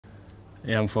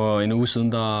Jamen, for en uge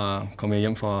siden der kom jeg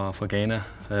hjem fra Ghana,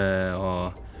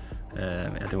 og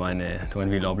det var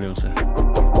en vild oplevelse.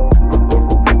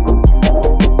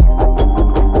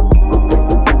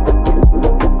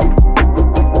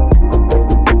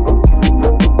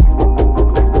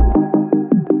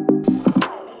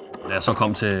 Da jeg så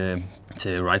kom til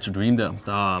Right to Dream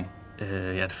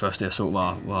det første jeg så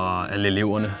var alle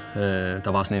eleverne.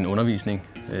 Der var sådan en undervisning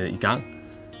i gang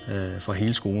for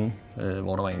hele skolen,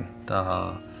 hvor der var en, der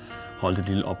har holdt et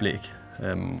lille oplæg.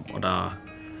 Og der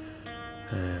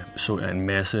så jeg en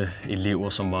masse elever,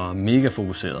 som var mega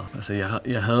fokuseret. Altså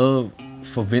jeg havde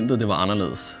forventet, det var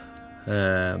anderledes,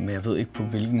 men jeg ved ikke på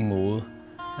hvilken måde.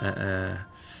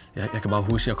 Jeg kan bare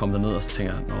huske, at jeg kom derned og så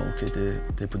tænker, okay,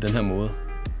 det er på den her måde.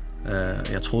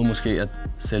 Jeg troede måske, at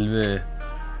selve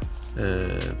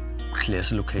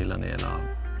klasselokalerne eller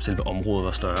selve området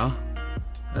var større,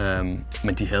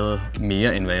 men de havde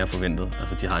mere end hvad jeg forventede.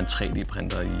 Altså, de har en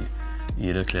 3D-printer i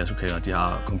et af klasselokalerne, de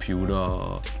har computer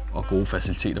og gode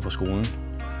faciliteter på skolen,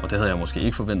 og det havde jeg måske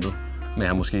ikke forventet, men jeg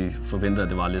havde måske forventet, at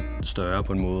det var lidt større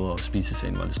på en måde, og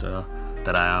spisesalen var lidt større.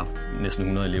 Da der er næsten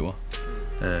 100 elever,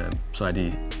 så er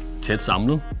de tæt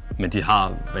samlet, men de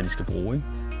har, hvad de skal bruge, ikke?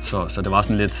 Så det var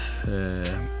sådan lidt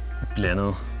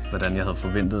blandet, hvordan jeg havde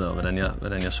forventet og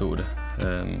hvordan jeg så det.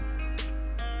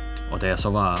 Og da jeg så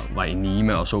var i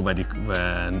Nima og så,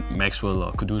 hvad Maxwell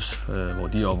og Kudus, hvor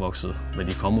de er opvokset, hvad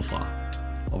de er kommet fra,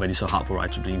 og hvad de så har på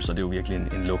Right to Dream, så det er jo virkelig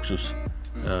en luksus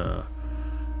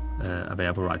at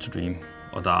være på Right to Dream.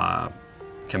 Og der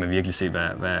kan man virkelig se, hvad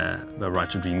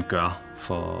Right to Dream gør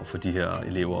for de her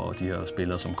elever og de her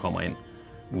spillere, som kommer ind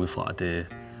udefra. At det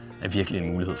er virkelig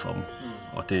en mulighed for dem.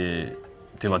 Og det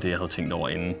var det, jeg havde tænkt over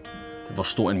inden. Hvor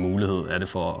stor en mulighed er det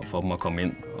for dem at komme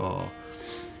ind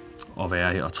og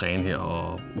være her og træne her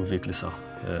og udvikle sig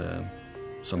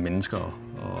som mennesker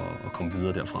og komme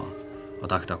videre derfra. Og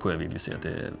der kunne jeg virkelig se, at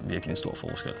det er virkelig en stor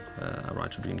forskel af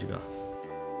Right to Dream, de gør.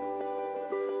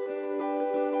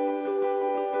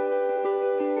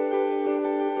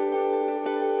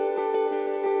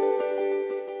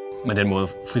 Men den måde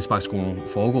frisparkskolen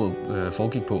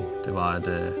foregik på, det var, at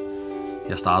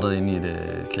jeg startede inde i et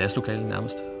klasselokale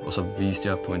nærmest, og så viste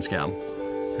jeg på en skærm,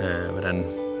 hvordan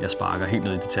jeg sparker helt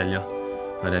ned i detaljer,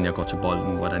 hvordan jeg går til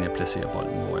bolden, hvordan jeg placerer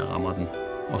bolden, hvor jeg rammer den.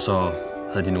 Og så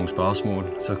havde de nogle spørgsmål,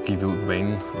 så gik vi ud på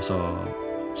banen, og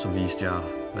så viste jeg,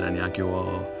 hvordan jeg gjorde,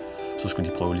 og så skulle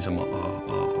de prøve ligesom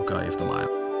at gøre efter mig.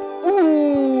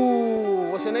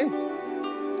 What's your name?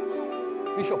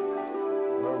 Bishop.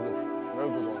 Very good. Very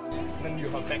good one. Then you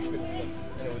have backspin instead,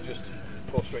 and it will just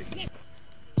go straight.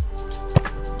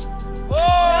 Oh!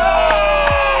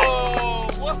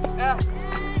 What a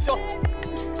shot!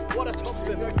 What a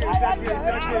topspin!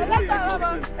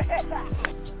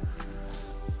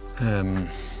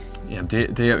 Jamen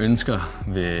det jeg ønsker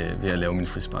ved at lave min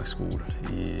frisparkskole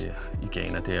i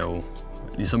Ghana, det er jo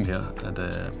ligesom her,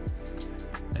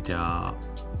 at jeg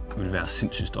vil være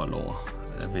sindssygt stolt over,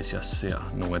 at hvis jeg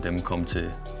ser nogle af dem komme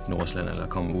til Nordsjælland eller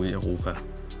komme ud i Europa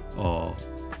og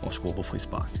score på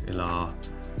frispark, eller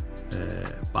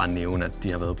bare nævne, at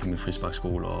de har været på min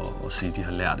frisparkskole og sige, at de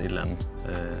har lært et eller andet.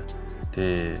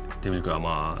 Det vil gøre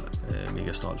mig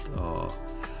mega stolt, og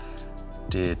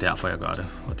det er derfor, jeg gør det.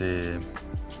 Og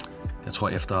jeg tror,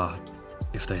 efter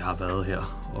jeg har været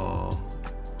her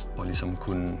og ligesom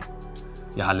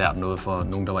jeg har lært noget for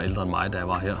nogen, der var ældre end mig, da jeg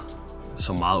var her,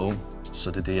 som meget ung.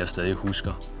 Så det er det, jeg stadig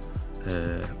husker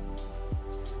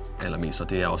allermest, og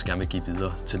det jeg også gerne vil give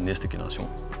videre til den næste generation.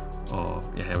 Og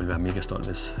jeg vil være mega stolt,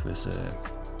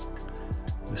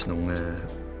 hvis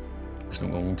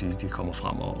nogle unge de kommer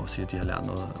frem og siger, at de har lært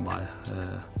noget af mig.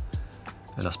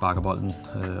 Eller sparker bolden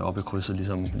op i krydset,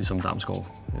 ligesom Damsgaard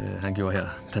han gjorde her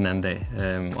den anden dag.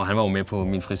 Og han var jo med på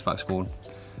min frisparkskole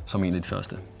som en af de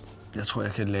første. Jeg tror,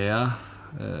 jeg kan lære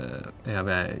af at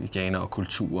være i Ghana og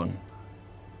kulturen,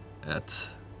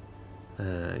 at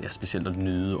specielt at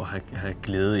nyde og have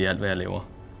glæde i alt, hvad jeg laver.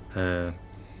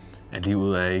 At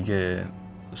livet er ikke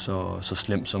så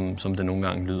slemt, som det nogle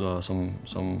gange lyder, og som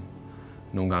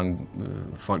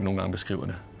folk nogle gange beskriver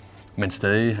det. Men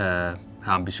stadig have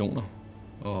ambitioner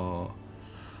og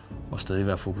stadig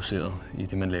være fokuseret i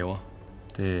det, man laver.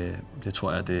 Det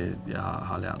tror jeg er det, jeg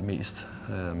har lært mest.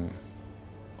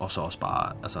 Og så også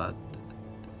bare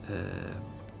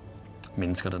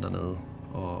mennesker dernede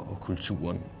og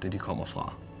kulturen, det de kommer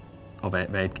fra. Og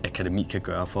hvad et akademi kan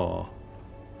gøre for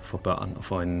børn og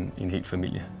for en hel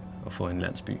familie og for en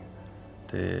landsby.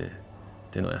 Det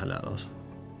er noget, jeg har lært også.